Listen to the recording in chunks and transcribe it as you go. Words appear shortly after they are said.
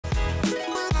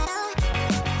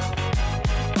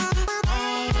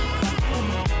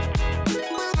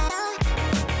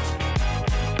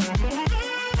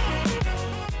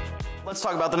Let's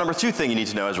talk about the number 2 thing you need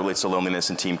to know as it relates to loneliness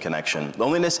and team connection.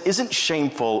 Loneliness isn't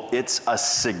shameful, it's a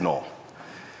signal.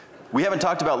 We haven't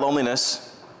talked about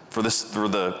loneliness for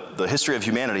the history of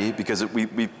humanity because we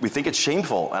think it's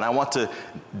shameful, and I want to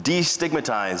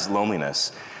destigmatize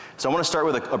loneliness. So I want to start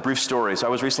with a brief story. So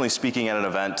I was recently speaking at an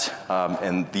event,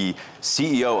 and the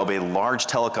CEO of a large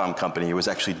telecom company was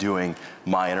actually doing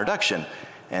my introduction.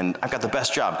 And I've got the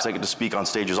best job because I get to speak on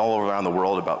stages all around the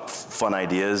world about fun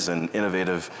ideas and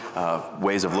innovative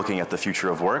ways of looking at the future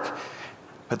of work.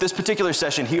 But this particular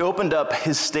session, he opened up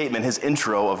his statement, his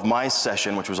intro of my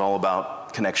session, which was all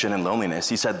about connection and loneliness.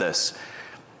 He said this: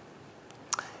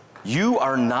 "You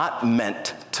are not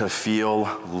meant to feel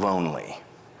lonely."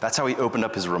 That's how he opened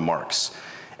up his remarks.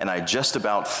 And I just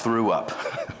about threw up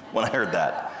when I heard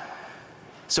that.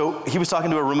 So he was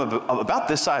talking to a room of about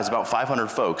this size, about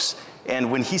 500 folks.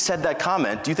 And when he said that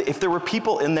comment, if there were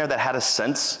people in there that had a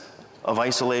sense of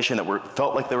isolation, that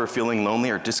felt like they were feeling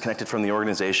lonely or disconnected from the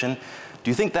organization,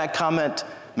 do you think that comment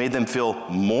made them feel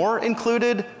more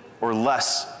included or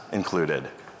less included?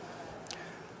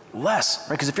 Less,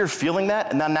 right? Because if you're feeling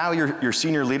that, and now your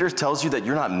senior leader tells you that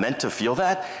you're not meant to feel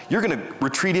that, you're gonna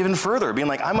retreat even further, being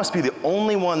like, I must be the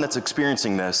only one that's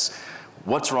experiencing this.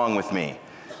 What's wrong with me?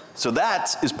 So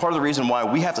that is part of the reason why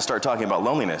we have to start talking about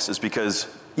loneliness, is because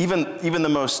even the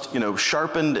most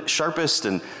sharpest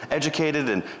and educated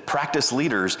and practiced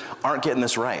leaders aren't getting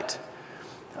this right.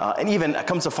 And even,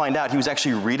 comes to find out, he was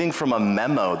actually reading from a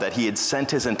memo that he had sent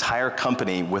his entire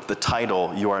company with the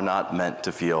title, "You are not meant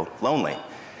to feel lonely."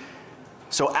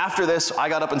 So after this, I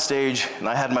got up on stage and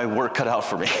I had my work cut out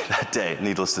for me that day,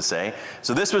 needless to say.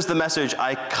 So this was the message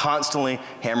I constantly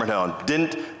hammered home.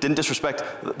 Didn't disrespect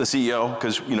the CEO,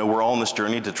 because we're all on this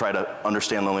journey to try to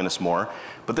understand loneliness more.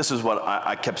 But this is what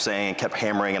I kept saying and kept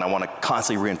hammering, and I want to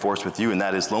constantly reinforce with you, and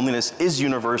that is loneliness is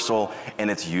universal and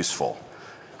it's useful.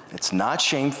 It's not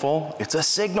shameful, it's a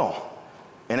signal,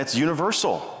 and it's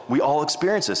universal. We all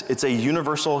experience this. It's a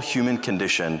universal human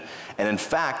condition, and in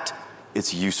fact,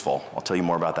 it's useful. I'll tell you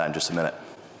more about that in just a minute.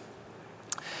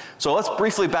 So let's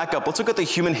briefly back up. Let's look at the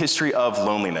human history of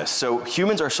loneliness. So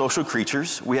humans are social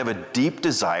creatures. We have a deep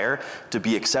desire to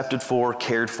be accepted for,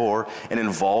 cared for, and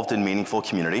involved in meaningful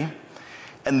community.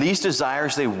 And these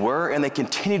desires, they were and they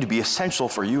continue to be essential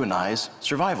for you and I's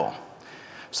survival.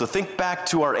 So think back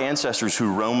to our ancestors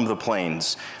who roamed the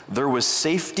plains. There was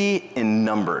safety in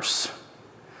numbers,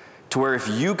 to where if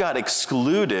you got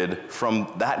excluded from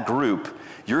that group,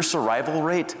 your survival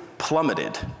rate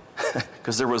plummeted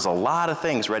because there was a lot of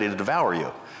things ready to devour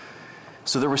you.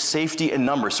 So there was safety in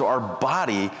numbers. So our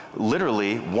body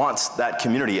literally wants that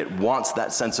community. It wants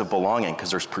that sense of belonging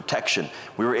because there's protection.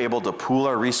 We were able to pool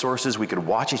our resources. We could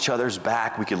watch each other's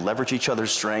back. We could leverage each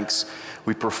other's strengths.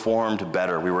 We performed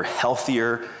better. We were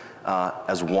healthier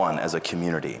as one, as a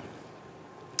community.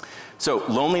 So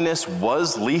loneliness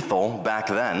was lethal back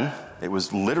then. It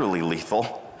was literally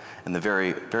lethal in the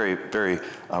very, very, very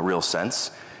real sense.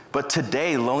 But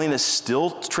today, loneliness still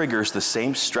triggers the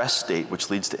same stress state, which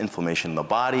leads to inflammation in the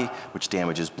body, which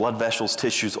damages blood vessels,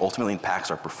 tissues, ultimately impacts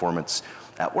our performance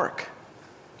at work.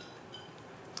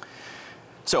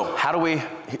 So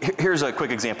here's a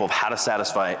quick example of how to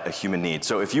satisfy a human need.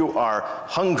 So if you are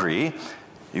hungry,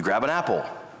 you grab an apple.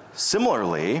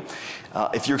 Similarly,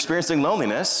 if you're experiencing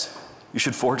loneliness, you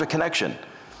should forge a connection.